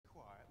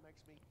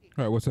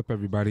Alright, what's up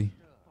everybody?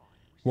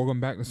 Welcome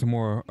back to some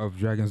more of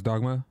Dragons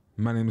Dogma.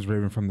 My name is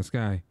Raven from the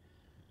Sky.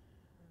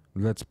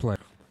 Let's play.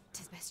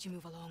 Tis best you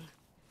move along.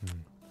 Okay.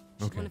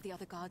 Should one of the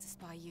other guards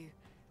spy you,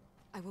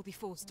 I will be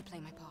forced to play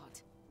my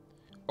part.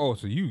 Oh,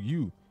 so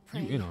you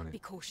Pray, in on be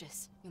it.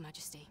 cautious, Your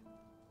Majesty.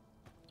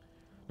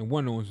 The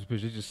one no one's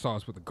suspicious. They just saw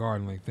us with the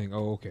guard and like think,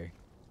 oh okay.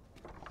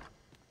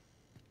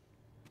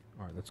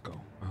 Alright, let's go.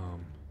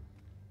 And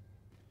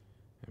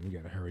we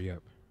gotta hurry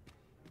up.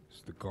 This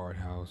is the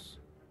guardhouse.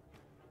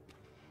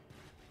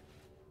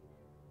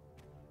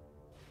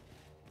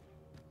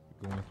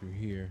 Going through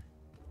here.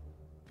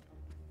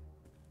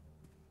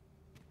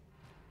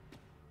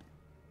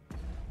 This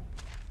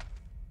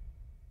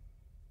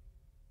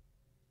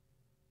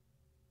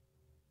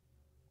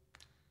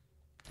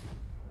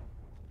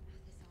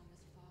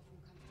armor's far from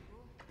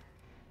comfortable.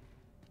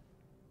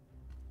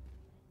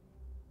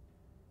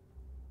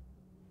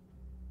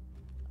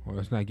 Well,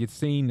 let's not get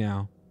seen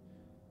now.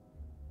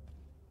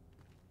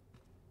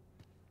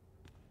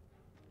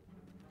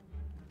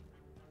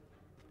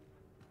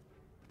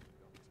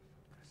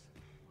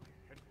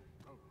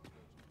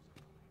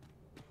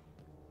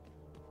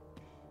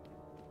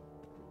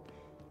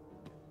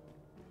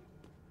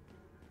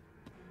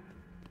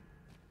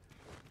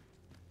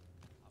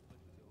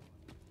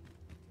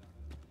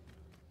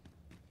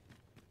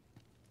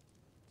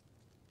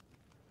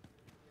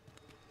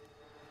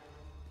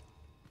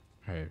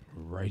 Alright,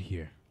 right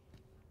here.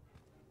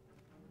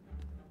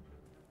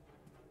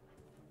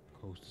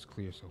 Coast is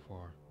clear so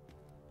far.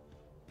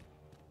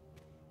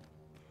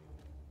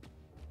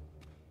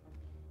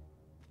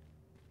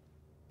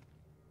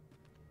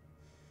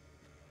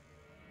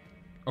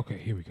 Okay,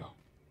 here we go.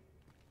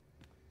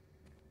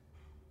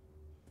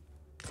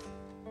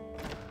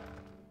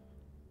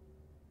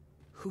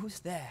 Who's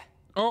there?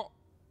 Oh!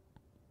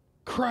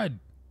 Crud!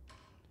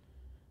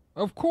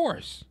 Of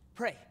course!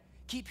 Pray,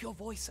 keep your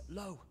voice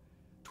low.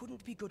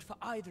 'Twouldn't be good for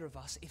either of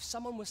us if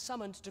someone was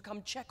summoned to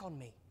come check on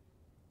me.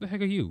 The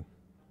heck are you?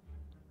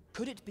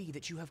 Could it be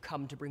that you have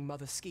come to bring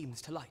Mother's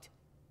schemes to light?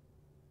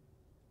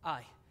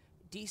 Aye,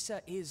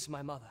 Disa is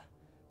my mother.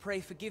 Pray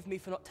forgive me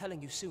for not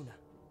telling you sooner.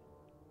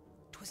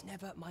 'Twas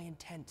never my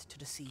intent to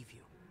deceive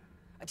you.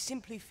 I'd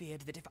simply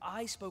feared that if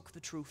I spoke the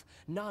truth,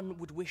 none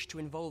would wish to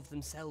involve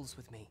themselves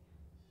with me.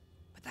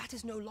 But that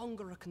is no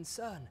longer a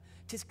concern.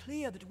 'Tis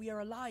clear that we are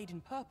allied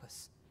in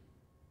purpose.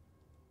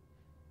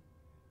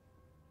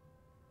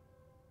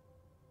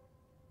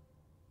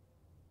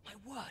 My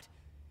word,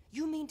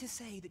 you mean to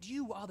say that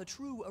you are the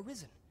true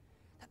Arisen?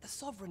 That the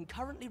sovereign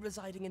currently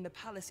residing in the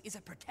palace is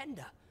a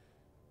pretender?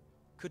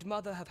 Could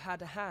Mother have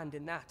had a hand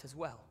in that as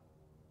well?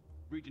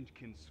 Regent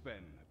Kin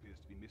Sven appears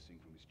to be missing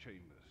from his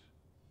chambers.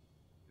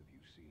 Have you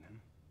seen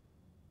him?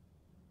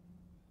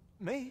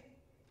 Me?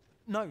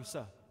 No,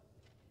 sir.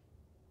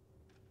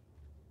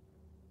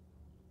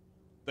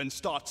 Then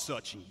start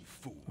searching, you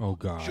fool. Oh,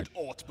 God. Should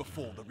aught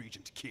befall the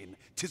Regent Kin,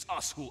 'tis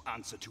us who'll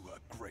answer to her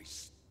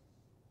grace.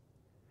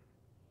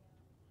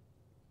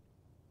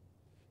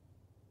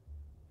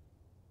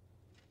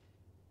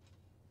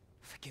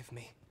 Forgive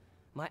me.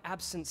 My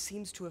absence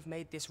seems to have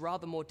made this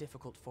rather more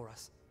difficult for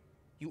us.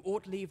 You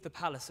ought leave the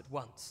palace at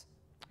once.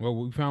 Well,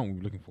 we found what we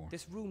were looking for.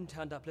 This room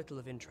turned up little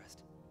of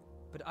interest,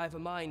 but I've a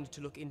mind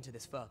to look into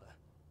this further.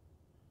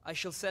 I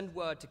shall send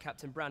word to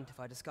Captain Brandt if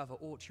I discover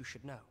aught you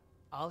should know.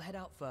 I'll head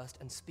out first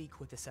and speak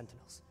with the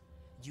Sentinels.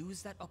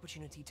 Use that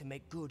opportunity to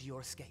make good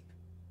your escape.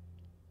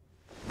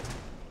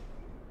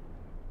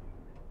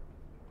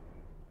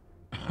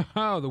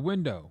 Oh, the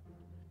window.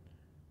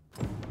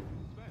 Sven,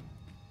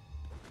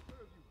 where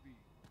have you been?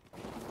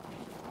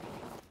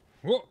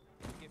 Whoa!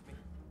 Forgive me.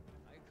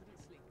 I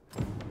couldn't sleep. I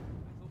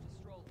thought a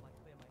stroll might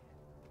clear my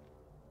head.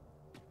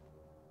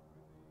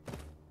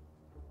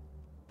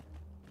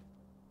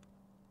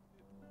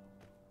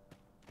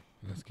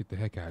 Let's get the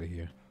heck out of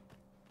here.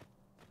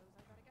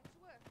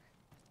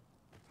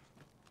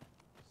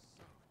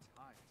 So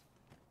tight.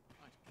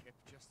 I'd kip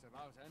just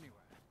about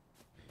anywhere.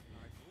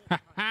 I've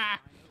all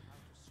kinds I know how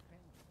to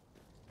spend.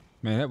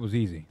 Man, that was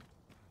easy.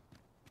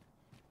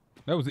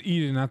 That was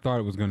easier than I thought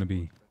it was gonna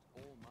be.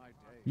 But all my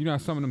days You know how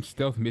some of them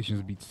stealth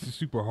missions be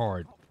super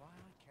hard. not why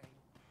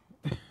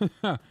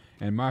I came.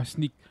 And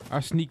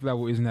our sneak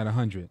level isn't at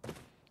 100.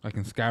 Like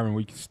in Skyrim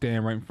where you can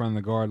stand right in front of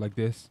the guard like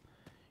this.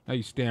 Now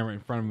you stand right in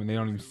front of them and they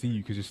don't even see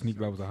you because your sneak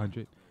level's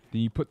 100.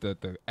 Then you put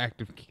the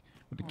active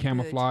with the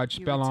camouflage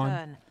Good. spell You on.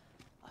 return.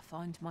 I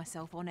find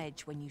myself on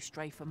edge when you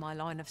stray from my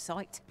line of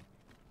sight.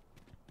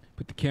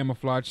 Put the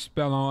camouflage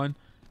spell on.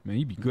 Man,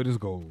 you'd be good as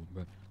gold.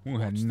 But we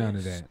won't have What's none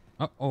of this? that.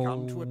 Uh-oh.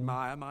 Come to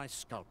admire my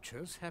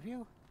sculptures, have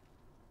you?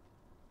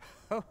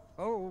 Ho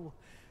ho!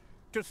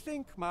 To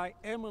think my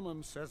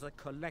eminence as a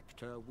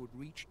collector would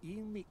reach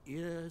in the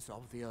ears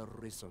of the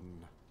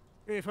Arisen.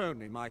 If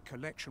only my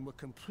collection were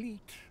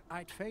complete,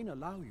 I'd fain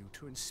allow you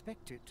to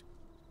inspect it.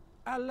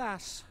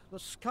 Alas, the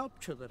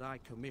sculpture that I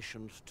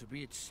commissioned to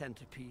be its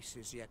centerpiece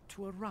is yet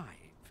to arrive.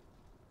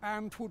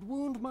 And 'twould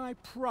wound my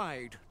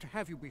pride to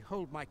have you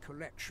behold my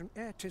collection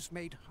ere 'tis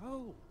made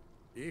whole.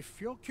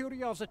 If your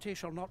curiosity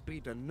shall not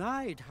be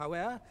denied,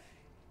 however,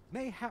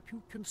 mayhap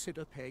you'd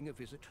consider paying a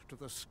visit to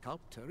the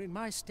sculptor in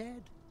my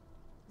stead.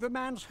 The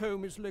man's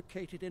home is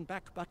located in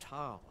Back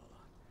Batal.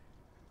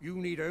 You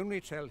need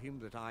only tell him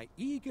that I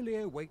eagerly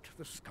await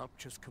the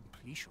sculpture's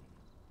completion.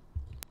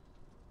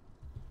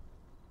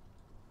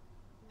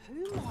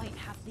 Who might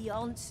have the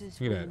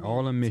answers? Look at that.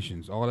 All the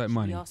missions, all that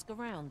money, Ask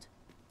around.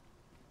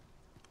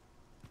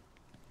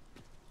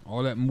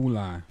 all that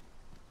moolah,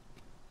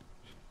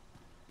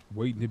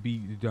 waiting to be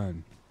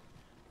done.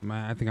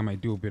 Man, I think I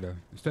might do a bit of,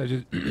 instead of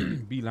just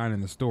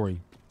beelining the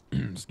story.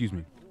 Excuse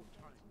me.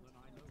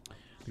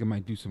 I think I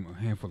might do a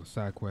handful of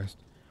side quests.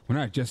 Well,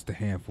 not just a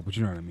handful, but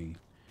you know what I mean.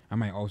 I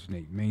might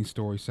alternate main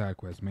story, side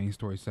quest, main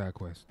story, side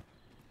quest.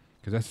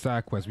 Because that's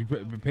side quest. We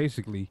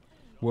basically,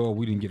 well,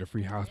 we didn't get a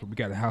free house, but we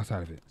got a house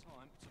out of it.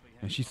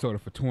 And she sold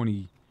it for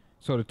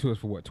sold it to us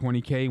for what,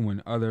 20K?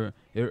 When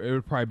it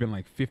would probably been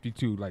like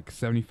 52, like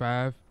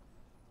 75.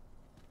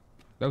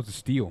 That was a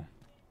steal.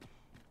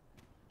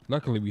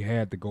 Luckily, we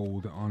had the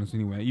gold on us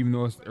anyway, even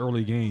though it's the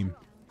early game.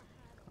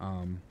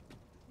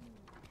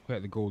 We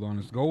had the gold on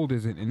us. Gold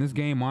isn't, in this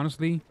game,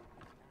 honestly,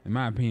 in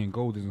my opinion,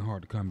 gold isn't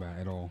hard to come by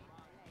at all.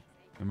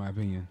 In my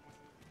opinion.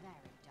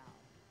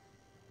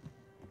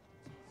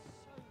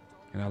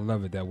 And I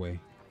love it that way.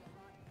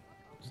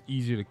 It's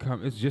easier to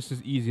come. It's just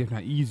as easy, if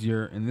not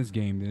easier, in this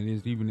game than it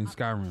is even in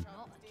Skyrim.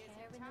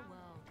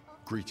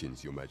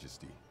 Greetings, Your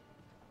Majesty.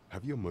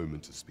 Have you a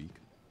moment to speak?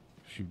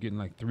 You're getting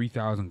like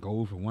 3,000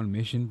 gold for one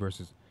mission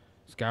versus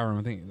Skyrim.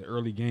 I think in the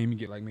early game you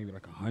get like maybe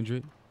like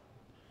 100,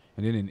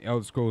 and then in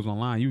Elder Scrolls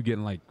Online you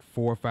getting like $4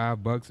 or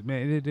 $5.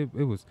 Man,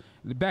 it was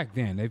back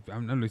then. I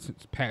know they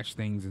since patched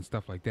things and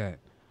stuff like that.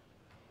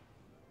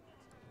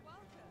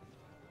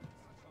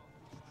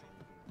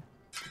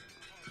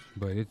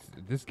 But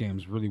this game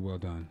is really well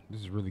done. This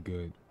is really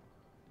good.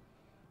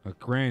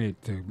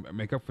 Granted, to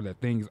make up for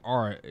that, things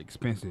are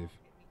expensive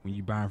when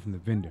you buy them from the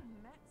vendor.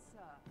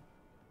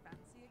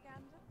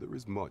 There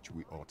is much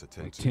we ought to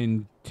tend Like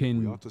to.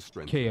 10 We ought to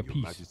strengthen K a Your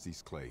piece.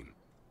 Majesty's claim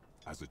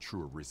as a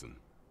true Arisen.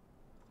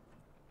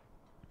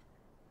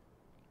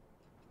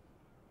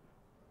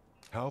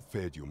 How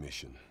fared your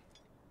mission?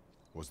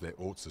 Was there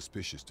aught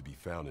suspicious to be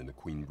found in the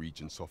Queen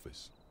Regent's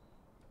office?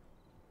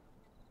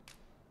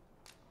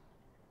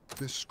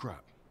 This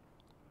scrap.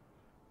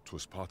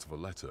 'Twas part of a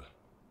letter,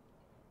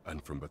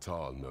 and from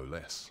Batal no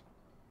less.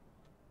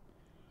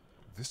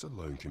 This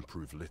alone can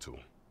prove little,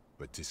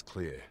 but 'tis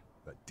clear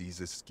that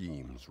DISA'S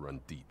schemes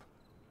run deep.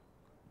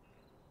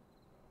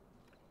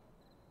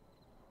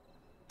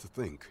 To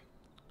think,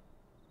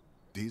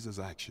 DISA'S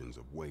actions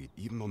have weighed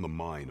even on the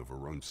mind of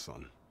her own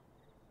son.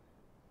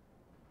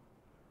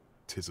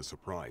 'Tis a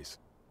surprise,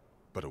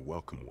 but a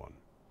welcome one.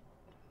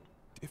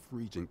 If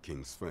Regent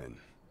King Sven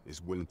is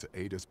willing to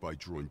aid us by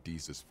drawing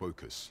DISA'S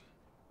focus,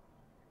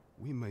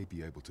 we may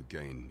be able to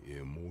gain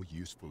here more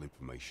useful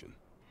information.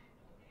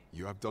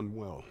 You have done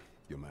well,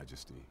 Your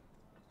Majesty.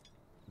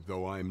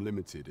 Though I am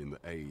limited in the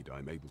aid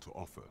I'm able to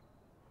offer,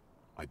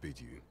 I bid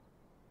you,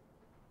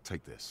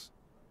 take this.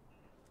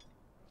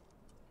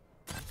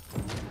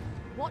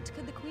 What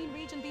could the Queen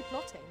Regent be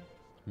plotting?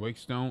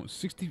 Wakestone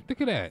 60.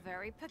 Look at that.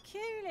 Very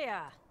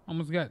peculiar.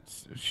 Almost got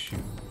shoot.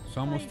 It's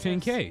almost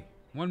Jesus. 10K.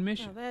 One Now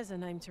mission, there's a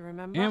name to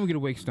remember. and we get a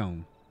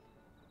Wakestone.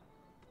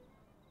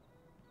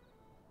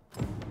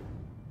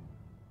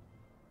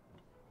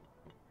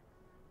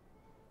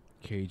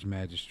 Cage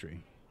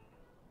Magistry.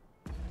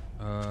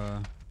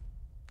 I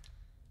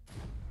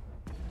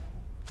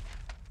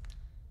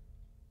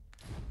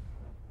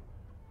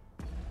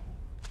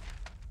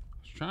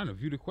was trying to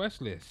view the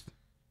quest list.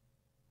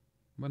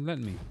 Wasn't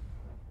letting me.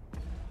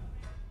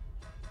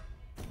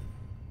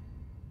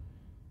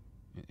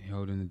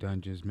 Held in the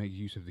dungeons, make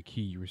use of the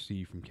key you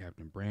received from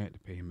Captain Brandt to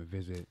pay him a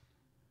visit.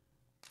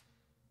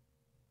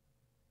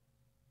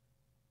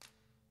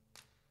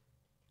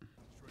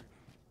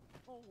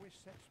 Always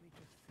sets me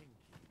to thinking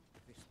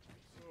of this place.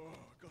 Oh,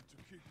 got to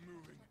keep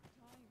moving.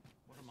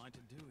 What am I to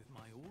do if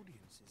my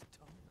audience is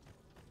tongue?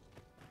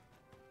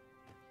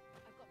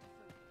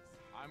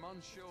 I'm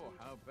unsure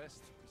how best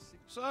to proceed.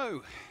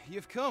 So,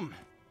 you've come.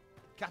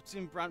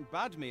 Captain Brandt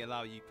bade me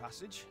allow you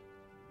passage.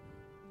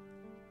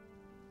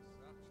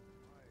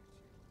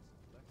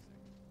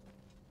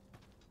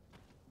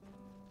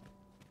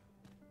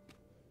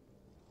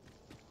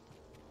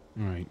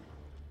 All right.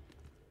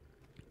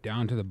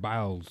 Down to the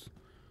bowels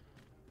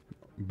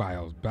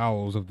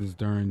of this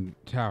darn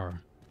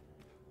tower.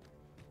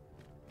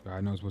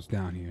 God knows what's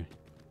down here.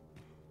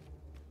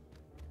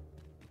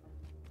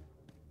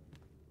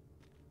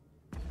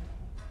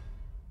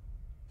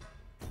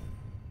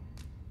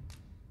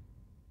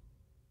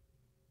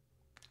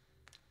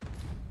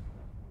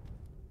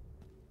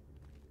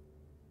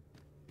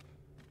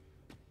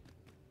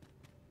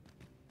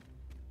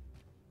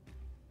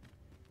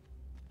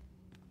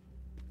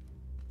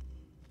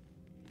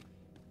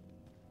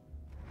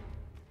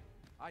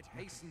 I'd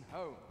hasten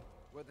home,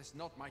 were this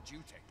not my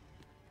duty.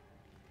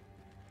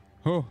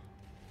 Oh.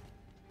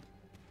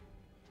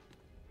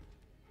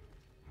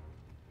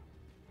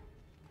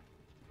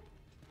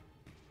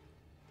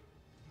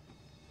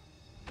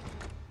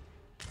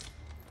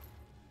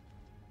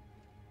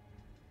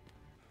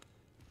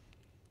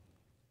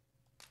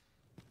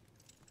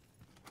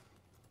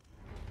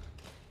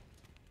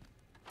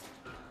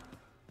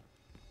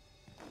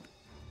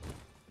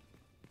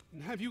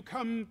 have you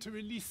come to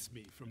release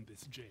me from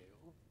this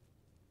jail?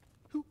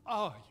 Who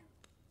are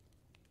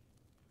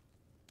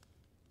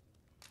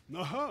you?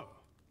 Aha!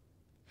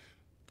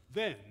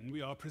 Then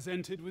we are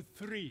presented with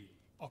 3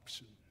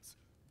 options.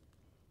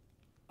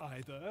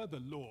 Either the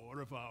law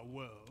of our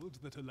world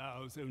that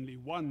allows only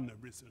one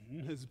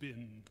Arisen has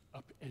been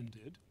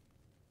upended,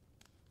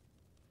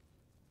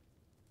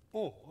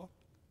 or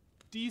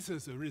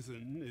DISA'S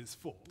Arisen is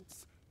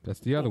false. That's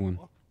the other one.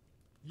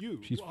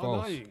 You She's are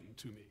false. lying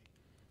to me.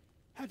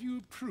 Have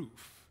you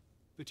proof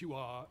that you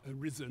are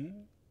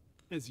Arisen,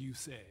 as you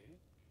say?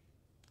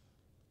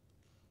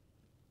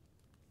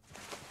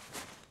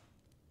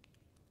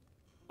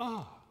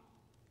 Ah,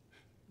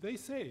 they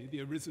say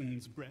the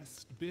Arisen's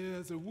breast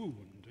bears a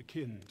wound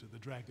akin to the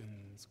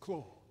dragon's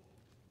claw.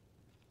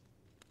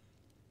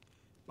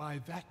 By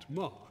that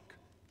mark,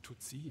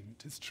 'twould seem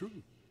 'tis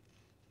true.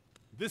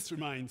 This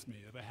reminds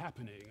me of a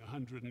happening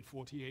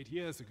 148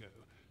 years ago.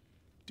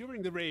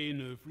 During the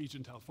reign of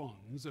Regent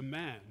Alphonse, a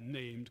man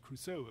named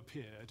Crusoe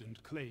appeared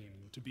and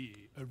claimed to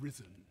be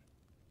Arisen.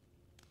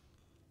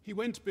 He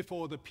went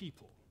before the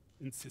people,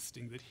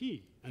 insisting that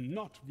he, and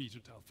not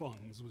Regent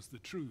Alphonse, was the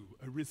true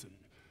Arisen,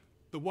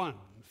 the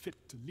one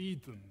fit to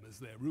lead them as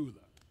their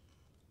ruler.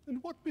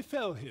 And what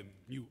befell him,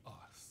 you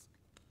ask?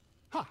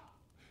 Ha!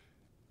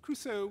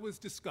 Crusoe was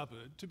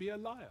discovered to be a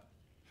liar,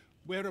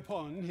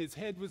 whereupon his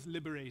head was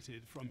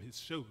liberated from his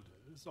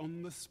shoulders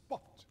on the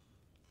spot.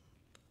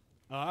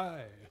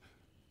 Aye,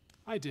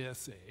 I dare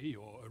say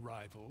your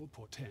arrival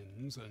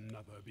portends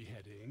another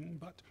beheading,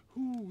 but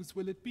whose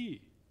will it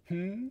be,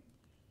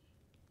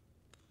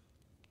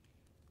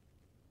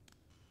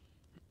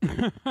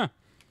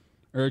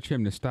 Urge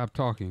him to stop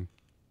talking.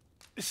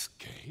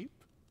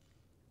 Escape?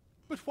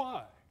 But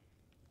why?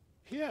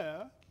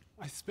 Here,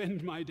 I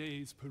spend my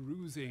days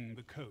perusing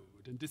the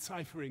code and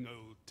deciphering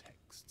old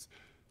texts.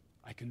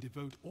 I can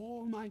devote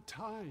all my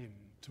time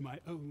to my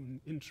own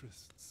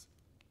interests.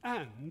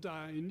 And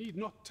I need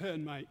not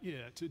turn my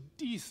ear to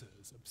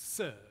DISA'S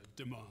absurd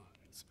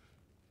demands.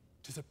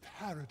 'Tis a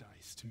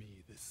paradise to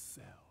me, this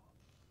cell.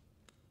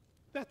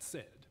 That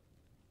said,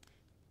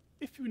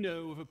 if you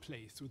know of a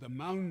place with a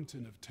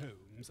mountain of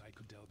tomes I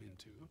could delve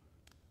into,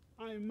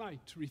 I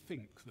might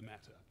rethink the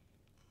matter.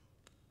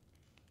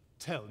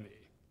 Tell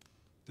me,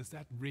 does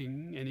that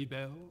ring any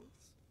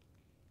bells?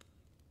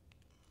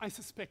 I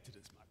suspected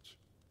as much.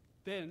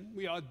 Then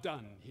we are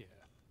done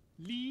here.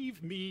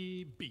 Leave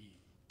me be.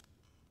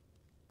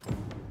 I'll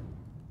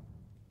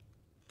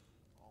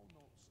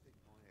not stick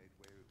my head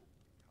where it will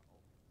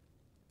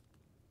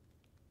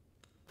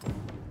cut off.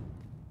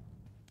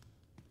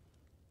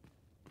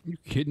 You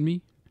kidding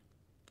me?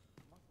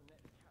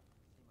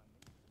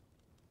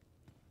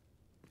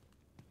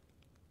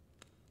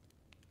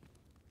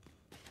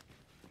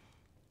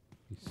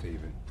 Let me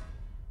save it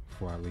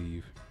before I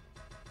leave.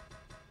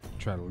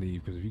 Try to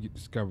leave, because if you get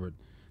discovered,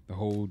 the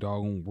whole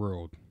doggone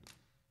world.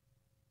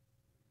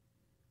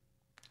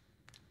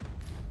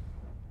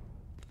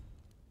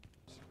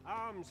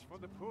 Arms for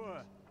the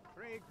poor.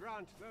 Pray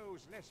grant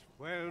those less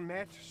well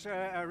met,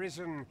 Sir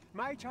Arisen.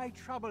 Might I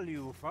trouble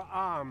you for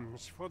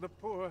alms for the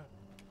poor?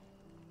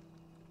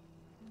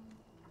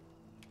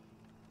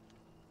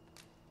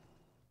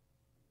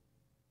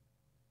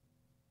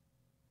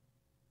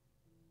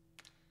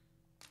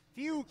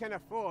 Few can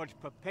afford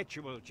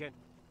perpetual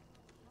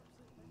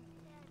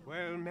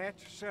Well met,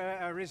 Sir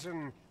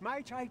Arisen.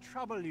 Might I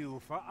trouble you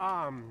for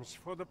alms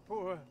for the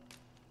poor?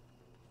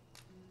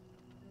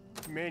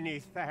 Many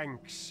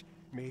thanks.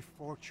 May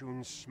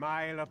fortune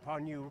smile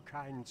upon you,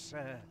 kind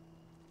sir.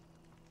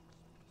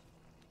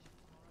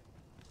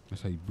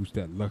 That's how you boost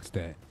that luck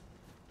stat.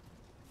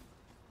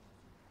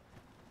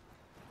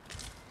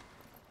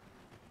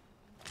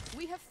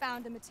 We have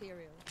found a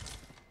material.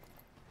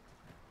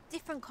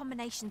 Different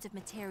combinations of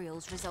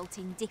materials result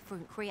in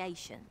different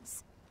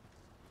creations.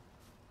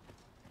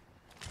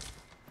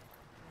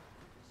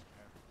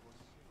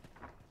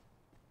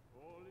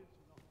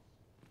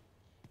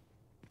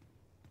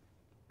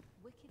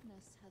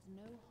 Wickedness has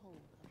no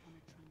hold upon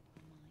a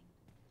tranquil mind.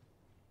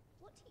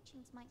 What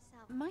teachings might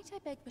I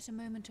beg but a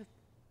moment of...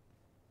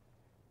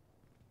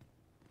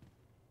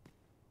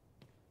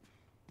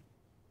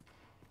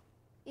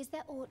 Is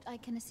there aught I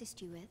can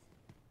assist you with?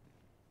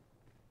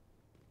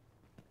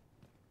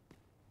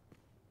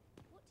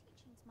 What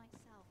teachings might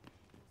salve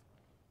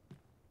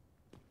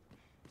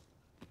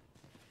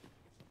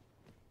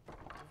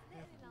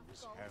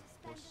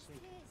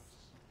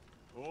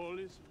All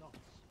is lost.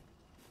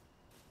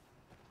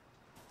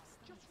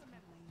 Just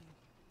remember,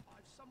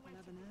 I've somewhere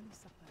Have an early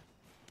supper.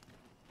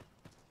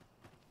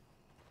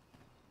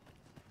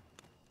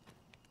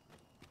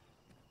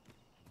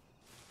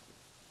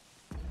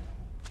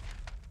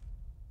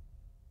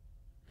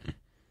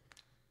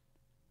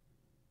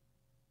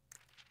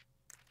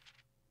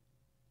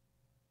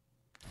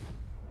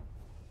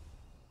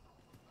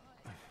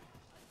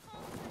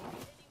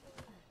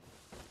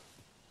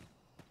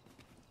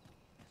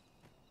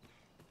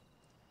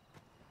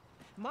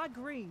 my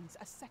greens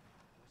a second.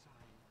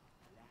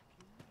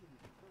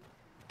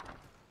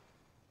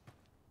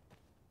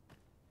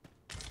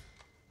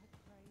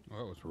 Oh,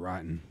 that was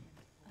rotten.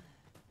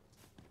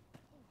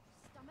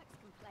 Stomach's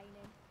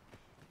complaining.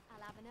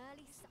 I'll have an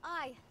early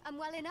I am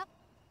well enough.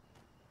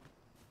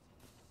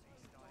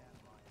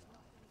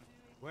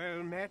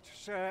 Well met,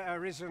 Sir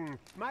Arisen.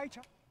 Might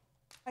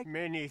I?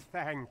 Many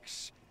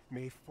thanks.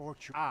 May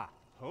fortune... Ah,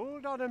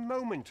 hold on a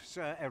moment,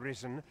 Sir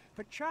Arisen.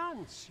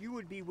 Perchance you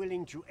would be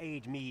willing to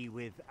aid me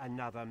with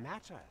another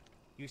matter.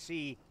 You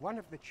see, one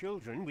of the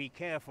children we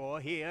care for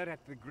here at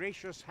the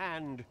Gracious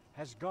Hand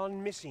has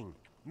gone missing.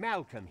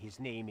 Malcolm, his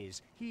name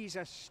is. He's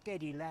a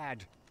steady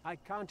lad. I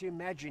can't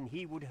imagine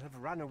he would have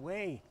run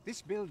away.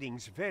 This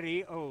building's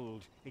very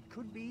old. It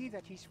could be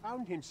that he's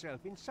found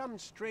himself in some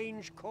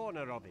strange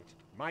corner of it.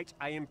 Might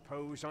I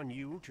impose on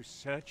you to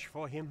search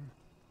for him?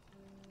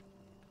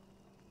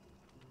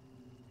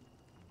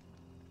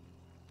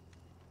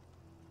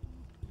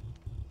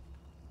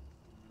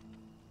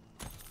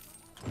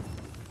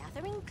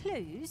 Gathering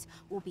clues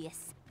will be a...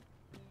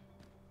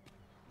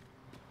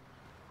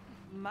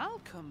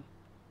 Malcolm.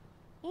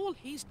 All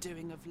he's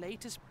doing of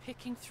late is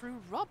picking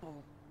through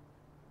rubble.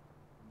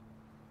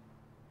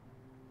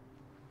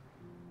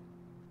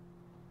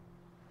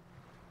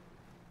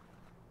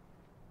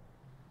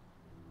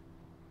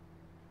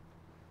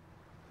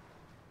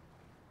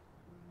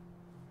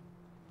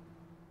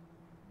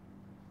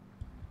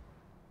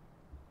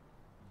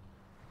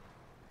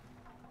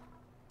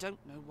 Don't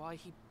know why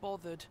he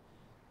bothered.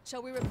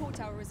 Shall we report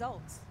our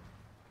results?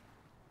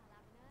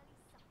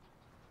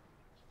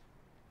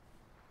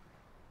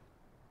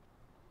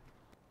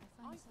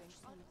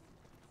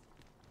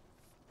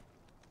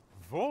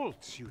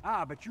 Vaults, you...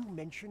 Ah, but you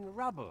mentioned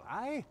rubble,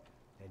 aye?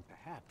 Then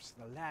perhaps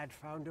the lad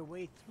found a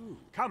way through.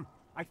 Come,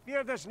 I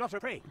fear there's not a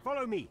prey.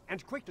 Follow me,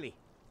 and quickly.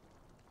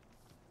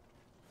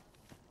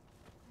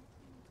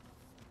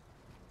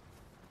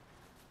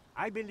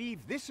 I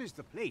believe this is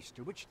the place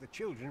to which the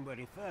children were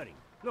referring.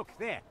 Look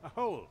there, a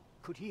hole.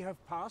 Could he have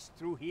passed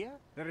through here?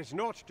 There is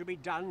naught to be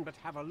done but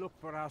have a look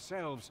for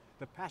ourselves.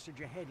 The passage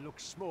ahead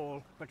looks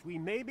small, but we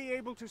may be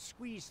able to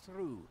squeeze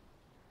through.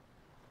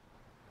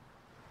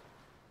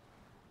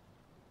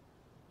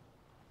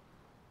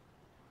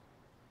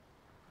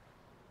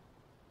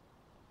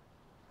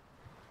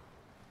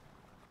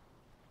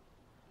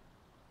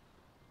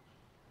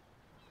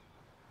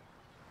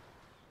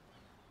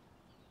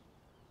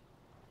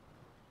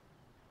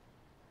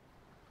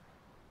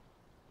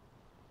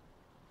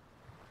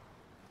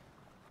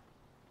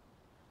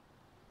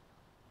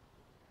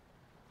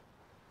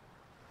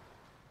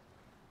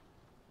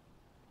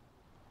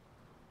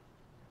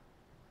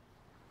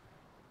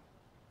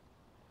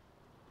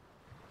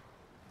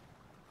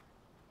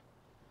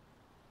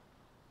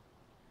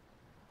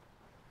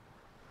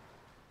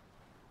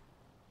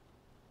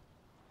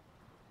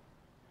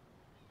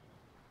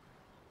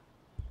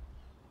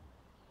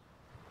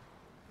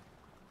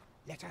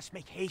 Let us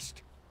make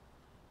haste.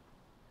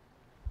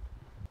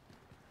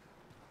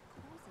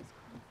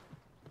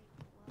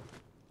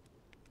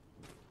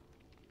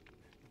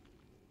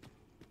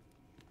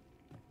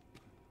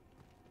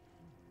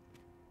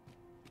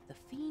 The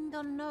fiend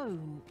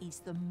unknown is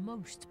the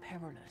most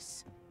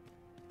perilous.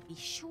 Be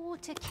sure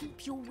to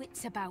keep your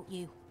wits about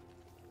you.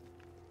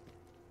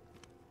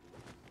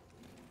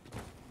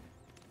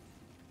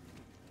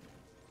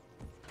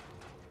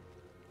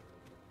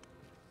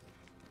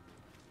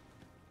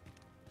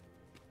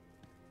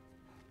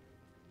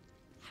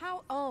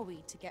 How are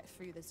we to get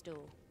through this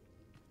door?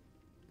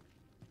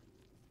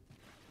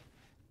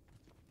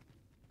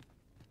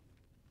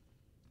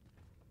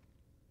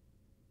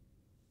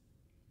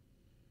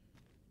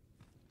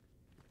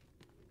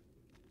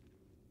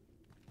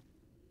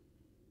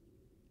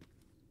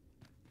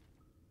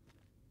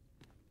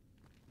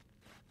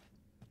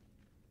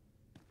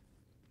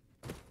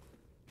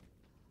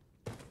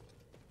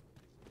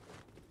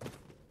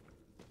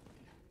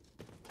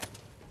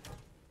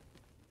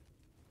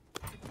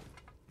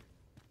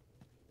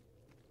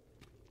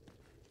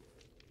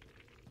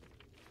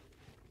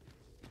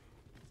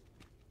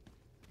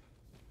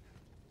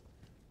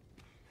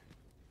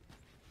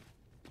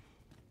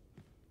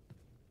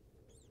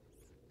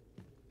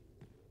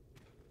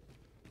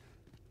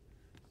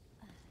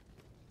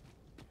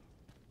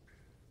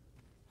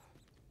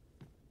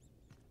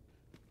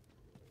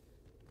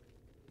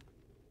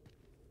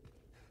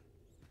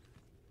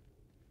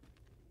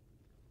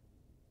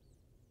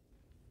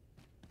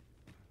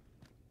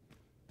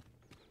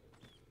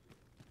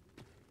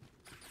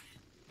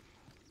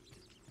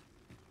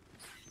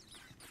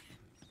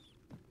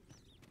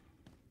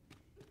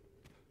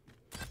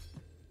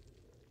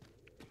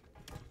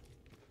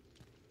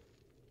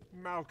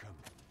 Malcolm,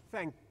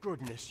 thank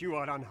goodness you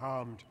are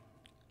unharmed.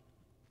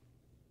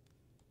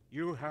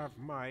 You have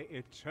my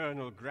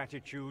eternal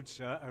gratitude,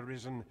 Sir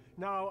Arisen.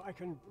 Now I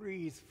can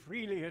breathe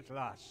freely at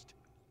last.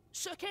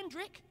 Sir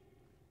Kendrick,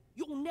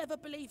 you'll never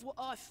believe what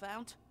I've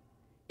found.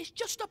 It's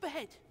just up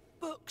ahead.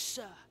 Books,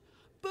 sir.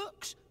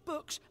 Books,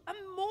 books, and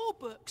more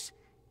books.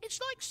 It's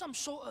like some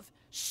sort of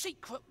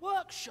secret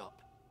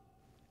workshop.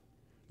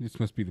 This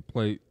must be the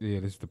place.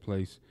 Yeah, this is the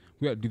place.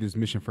 We got to do this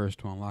mission first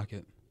to unlock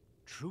it.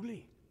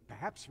 Truly?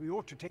 Perhaps we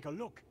ought to take a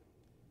look.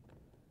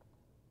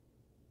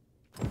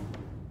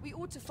 We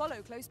ought to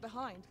follow close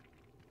behind.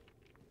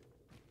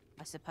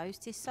 I suppose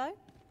 'tis so.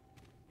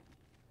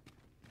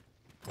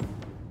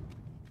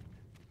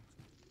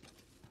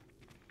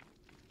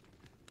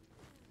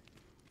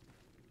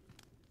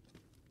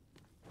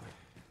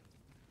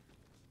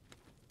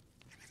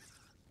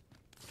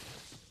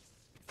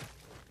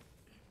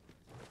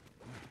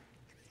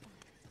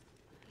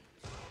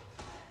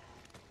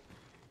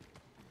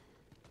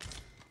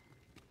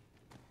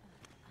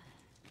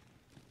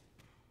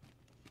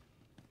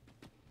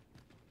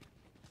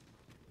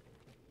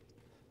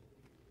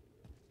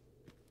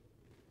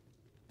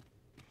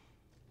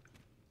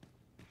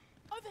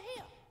 Over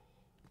here.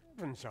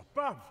 Heavens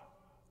above!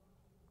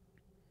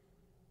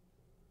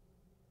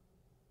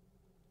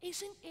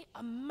 Isn't it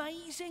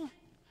amazing?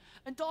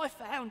 And I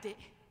found it.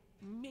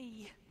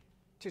 Me.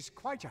 'Tis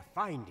quite a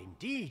find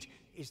indeed.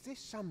 Is this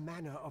some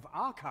manner of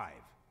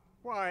archive?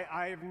 Why,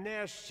 I've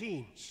ne'er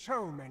seen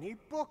so many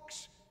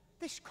books.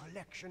 This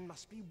collection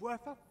must be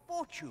worth a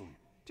fortune.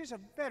 'Tis a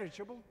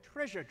veritable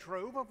treasure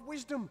trove of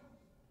wisdom.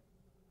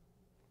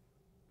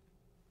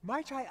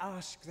 Might I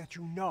ask that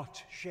you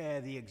not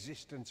share the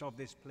existence of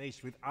this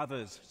place with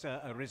others,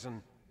 Sir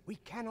Arisen? We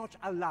cannot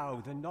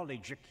allow the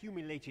knowledge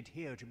accumulated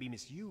here to be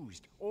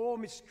misused or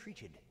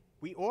mistreated.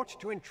 We ought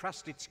to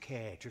entrust its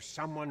care to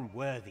someone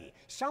worthy,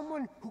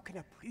 someone who can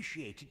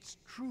appreciate its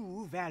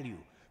true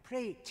value.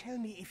 Pray tell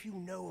me if you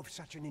know of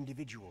such an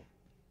individual.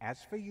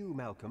 As for you,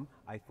 Malcolm,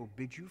 I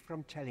forbid you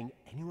from telling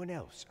anyone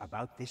else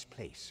about this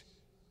place.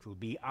 'Twill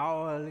be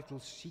our little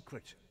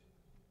secret.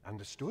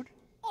 Understood?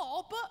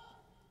 Oh, but...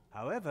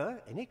 However,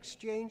 in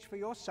exchange for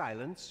your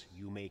silence,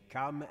 you may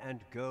come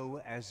and go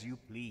as you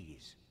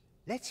please.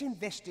 Let's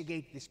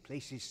investigate this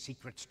place's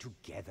secrets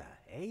together,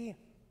 eh?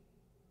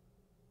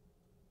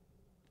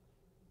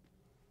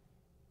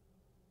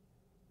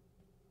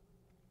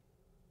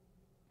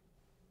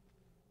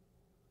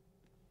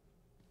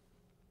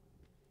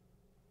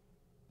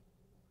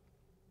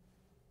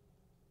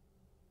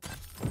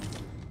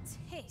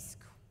 Tis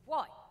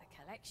quite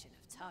a collection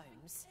of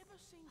tomes.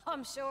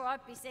 I'm sure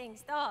I'd be seeing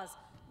stars,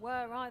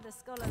 were I the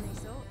scholarly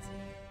sort.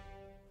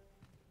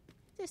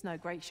 It's no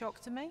great shock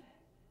to me.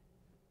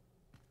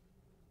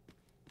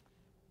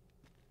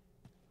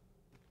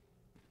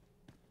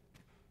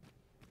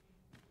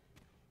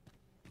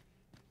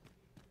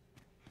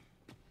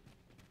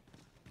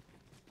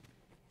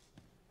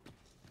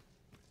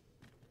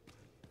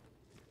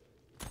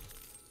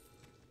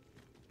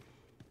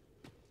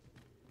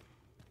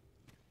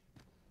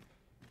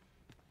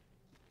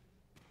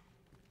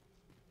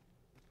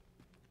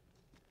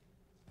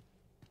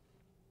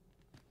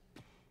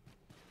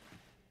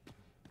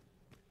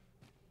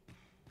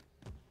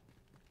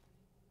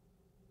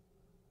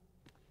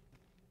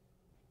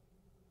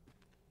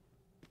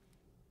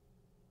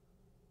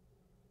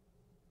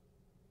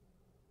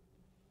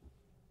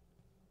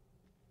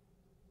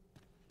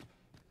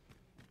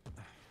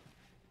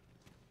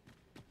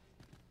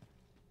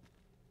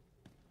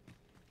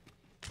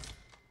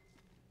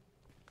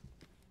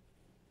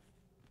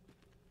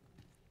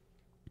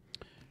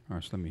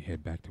 Alright, so let me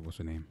head back to what's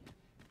her name.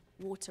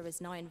 Water is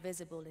nigh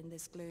invisible in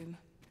this gloom.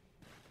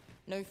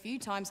 No few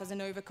times has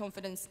an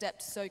overconfident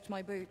step soaked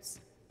my boots.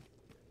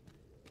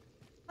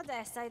 I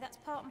dare say that's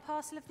part and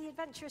parcel of the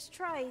adventurous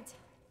trade.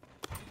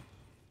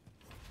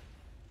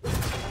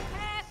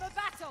 Prepare for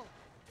battle!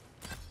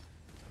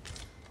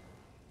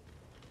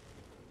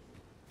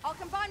 I'll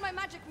combine my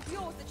magic with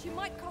yours that you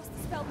might cast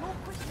the spell more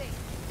quickly.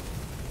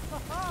 Oh,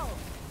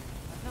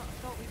 I'd not have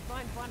thought we'd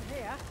find one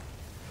here.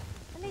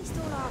 At least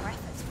all our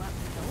efforts weren't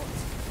for naught.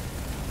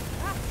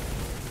 Ah,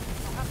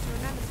 I'll have to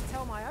remember to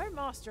tell my own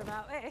master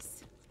about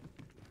this.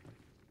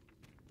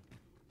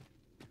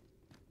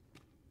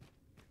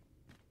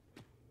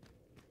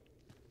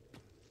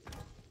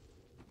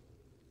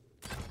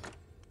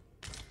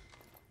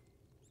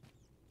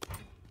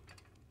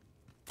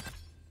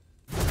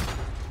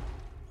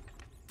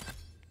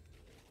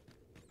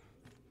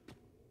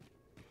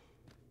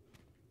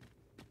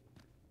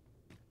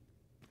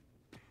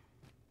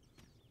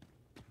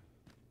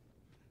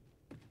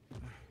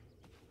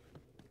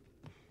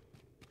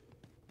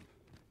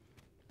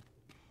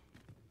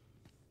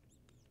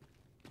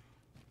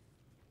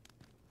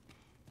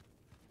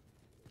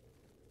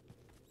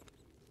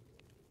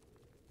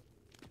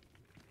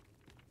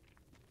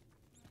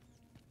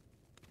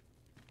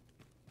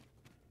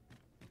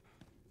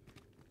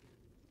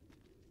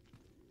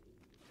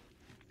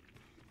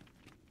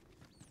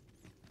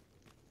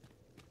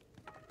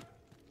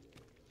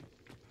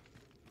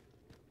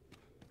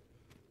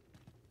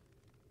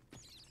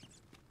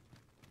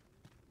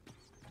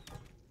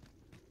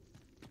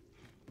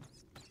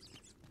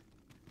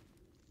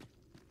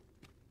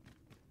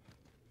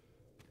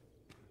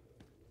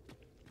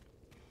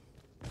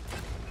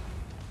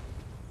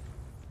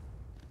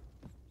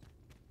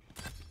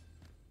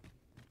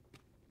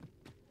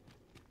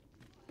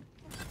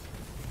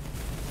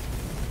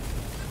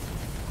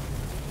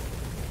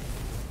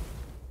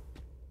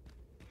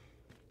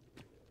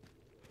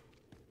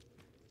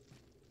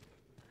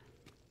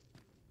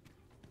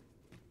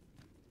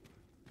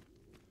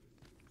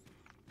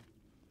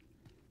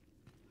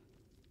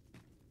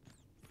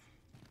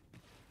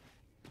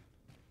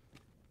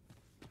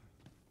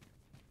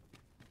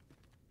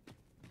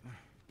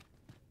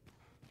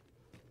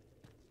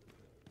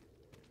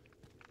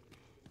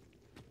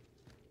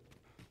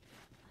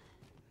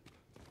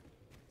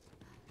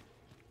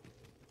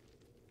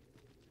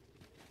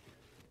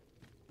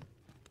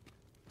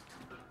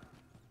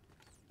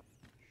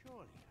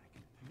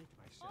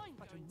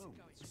 I'm going to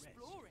go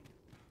exploring.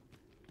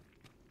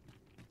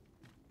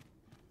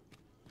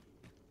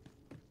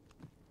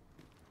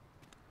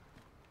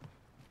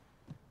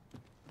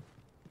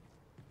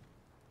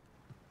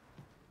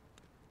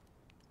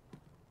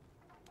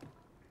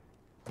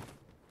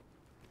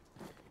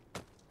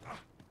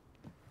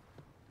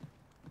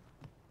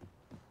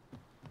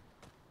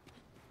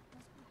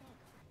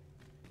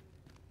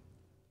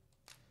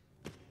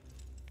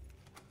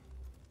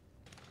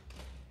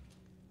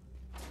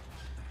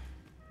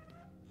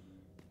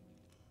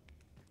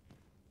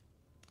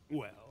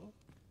 Well,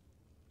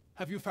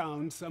 have you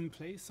found some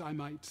place I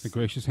might... The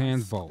gracious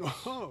hands vault.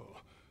 Oh,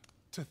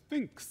 to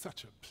think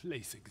such a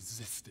place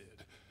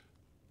existed.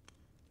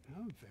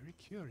 Oh, very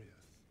curious.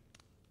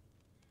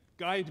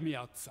 Guide me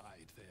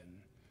outside,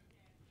 then.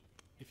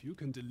 If you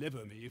can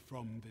deliver me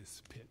from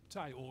this pit,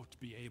 I ought to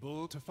be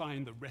able to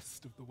find the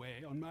rest of the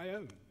way on my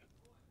own.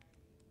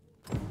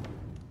 So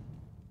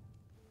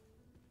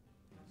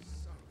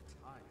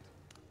tight.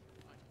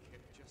 I'd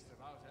kip just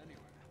about anywhere.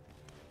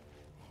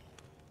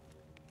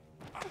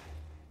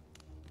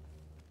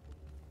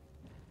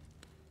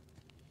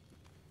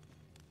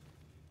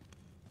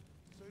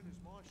 Soon as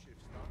my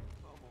shift's done,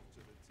 I'm off to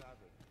the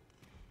tavern.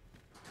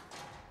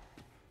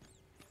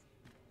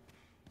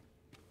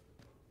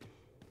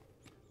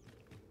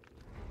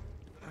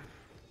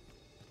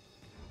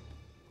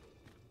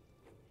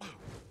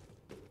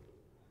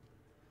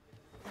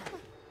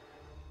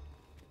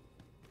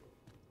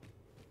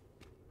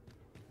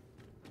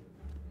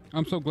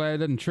 I'm so glad it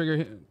doesn't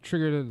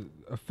trigger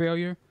a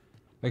failure.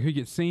 Like who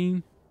gets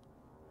seen.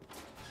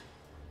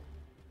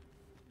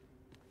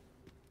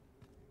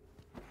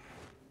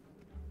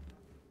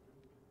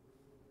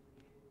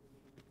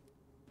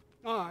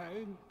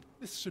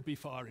 This should be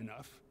far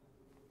enough.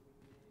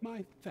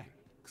 My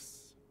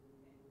thanks.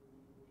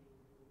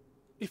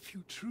 If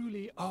you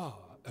truly are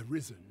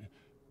Arisen,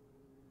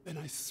 then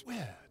I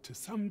swear to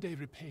someday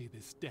repay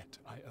this debt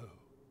I owe.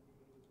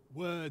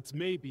 Words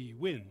may be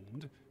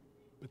wind,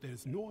 but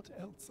there's naught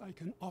else I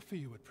can offer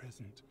you at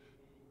present.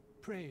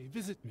 Pray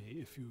visit me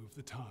if you've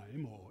the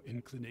time or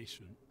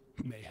inclination.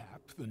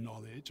 Mayhap the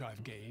knowledge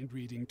I've gained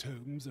reading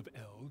tomes of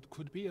Eld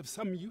could be of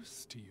some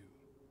use to you.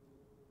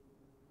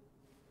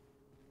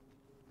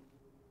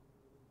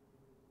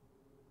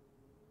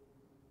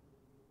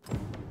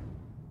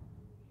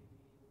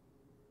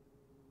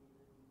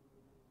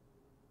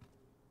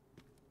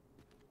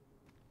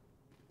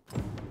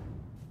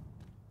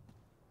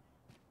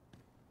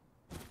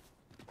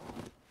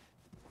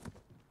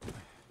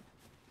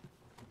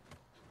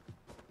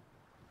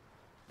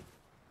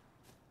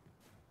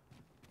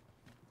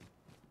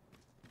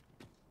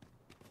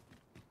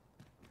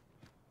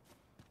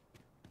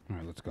 All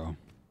right, let's go.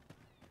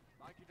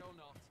 Like it or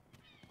not,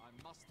 I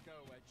must go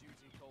where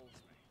duty calls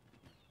me.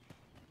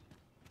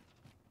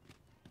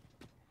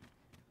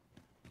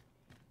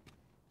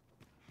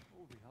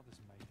 All the others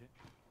made it.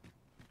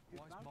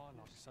 Why is my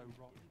luck so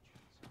rotten?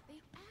 The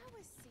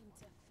hours seem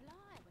to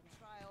fly when I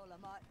try all I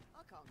might.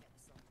 I can't get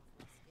the salt off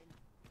my skin.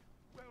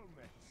 Well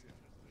met, citizen.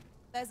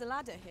 There's a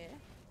ladder here.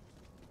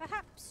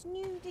 Perhaps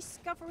new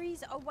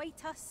discoveries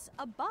await us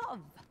above.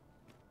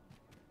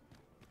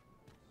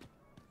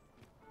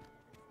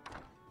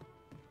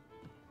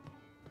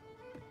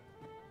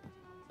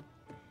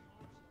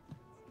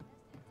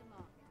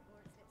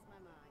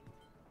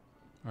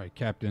 All right,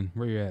 Captain,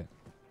 where you at?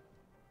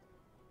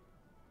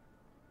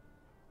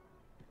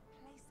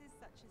 Places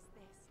such as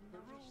this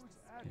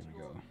Here we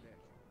go.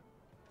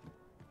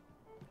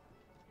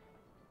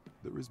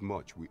 There is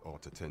much we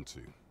ought to tend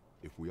to,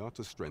 if we are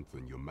to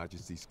strengthen your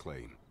Majesty's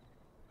claim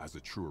as a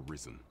true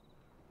Arisen.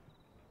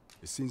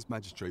 It seems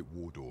Magistrate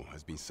Wardor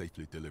has been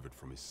safely delivered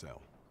from his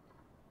cell.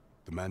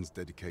 The man's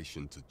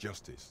dedication to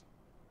justice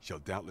shall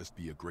doubtless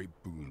be a great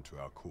boon to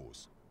our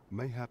cause.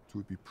 Mayhap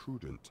 'twould be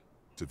prudent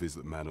to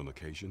visit the man on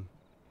occasion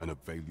and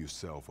avail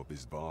yourself of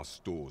his vast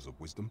stores of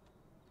wisdom.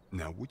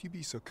 Now, would you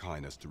be so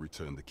kind as to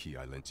return the key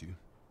I lent you?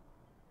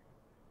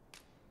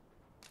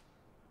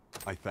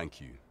 I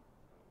thank you.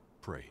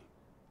 Pray,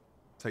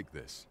 take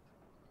this.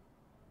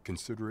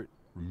 Consider it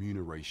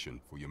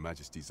remuneration for your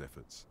Majesty's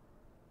efforts.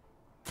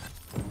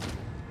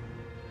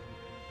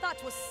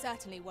 That was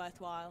certainly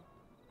worthwhile.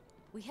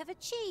 We have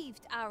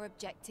achieved our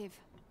objective.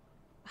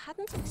 I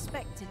hadn't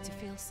expected to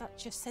feel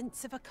such a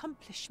sense of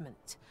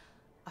accomplishment.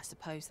 I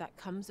suppose that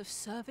comes of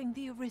serving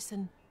the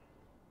Arisen.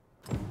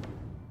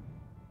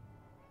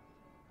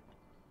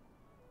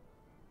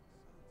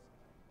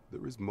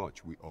 There is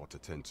much we ought to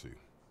tend to,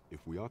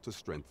 if we are to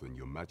strengthen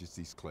your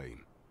Majesty's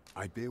claim.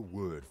 I bear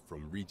word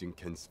from Regent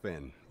Ken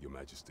Sven, your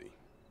Majesty.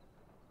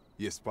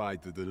 He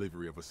espied the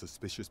delivery of a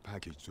suspicious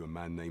package to a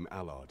man named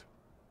Allard,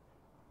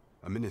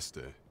 a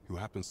minister who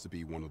happens to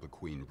be one of the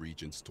Queen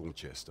Regent's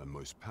staunchest and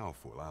most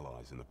powerful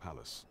allies in the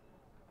palace.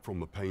 From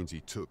the pains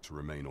he took to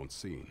remain on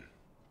scene,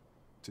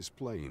 'tis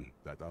plain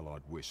that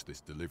Allard wished this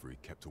delivery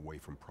kept away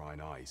from prying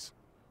eyes.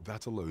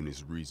 That alone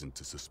is reason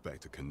to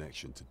suspect a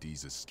connection to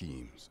DISA'S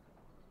schemes.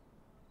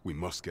 We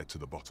must get to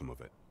the bottom of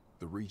it.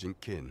 The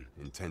Regent Kin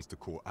intends to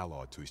call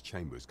Allard to his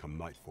chambers come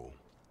nightfall.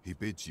 He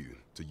bids you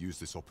to use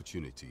this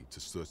opportunity to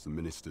search the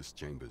Minister's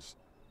chambers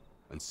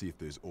and see if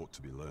there's aught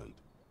to be learned.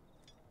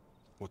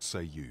 What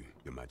say you,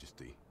 Your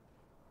Majesty?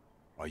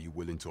 Are you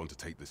willing to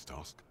undertake this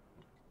task?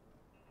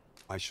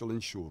 I shall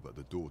ensure that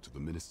the door to the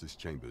Minister's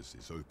chambers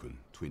is open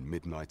between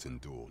midnight and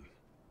dawn.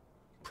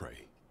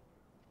 Pray,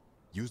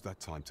 use that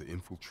time to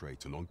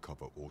infiltrate and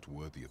uncover aught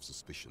worthy of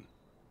suspicion.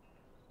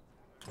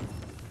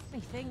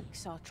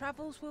 Methinks our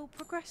travels will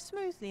progress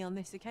smoothly on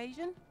this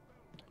occasion.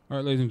 All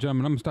right, ladies and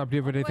gentlemen, I'm going to stop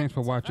here for today. Thanks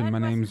for watching. My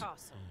name's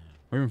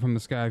Raven from the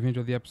Sky. If you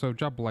enjoyed the episode,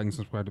 drop a like and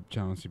subscribe to the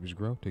channel and see us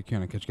grow. Take care,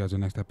 and I'll catch you guys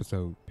in the next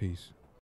episode. Peace.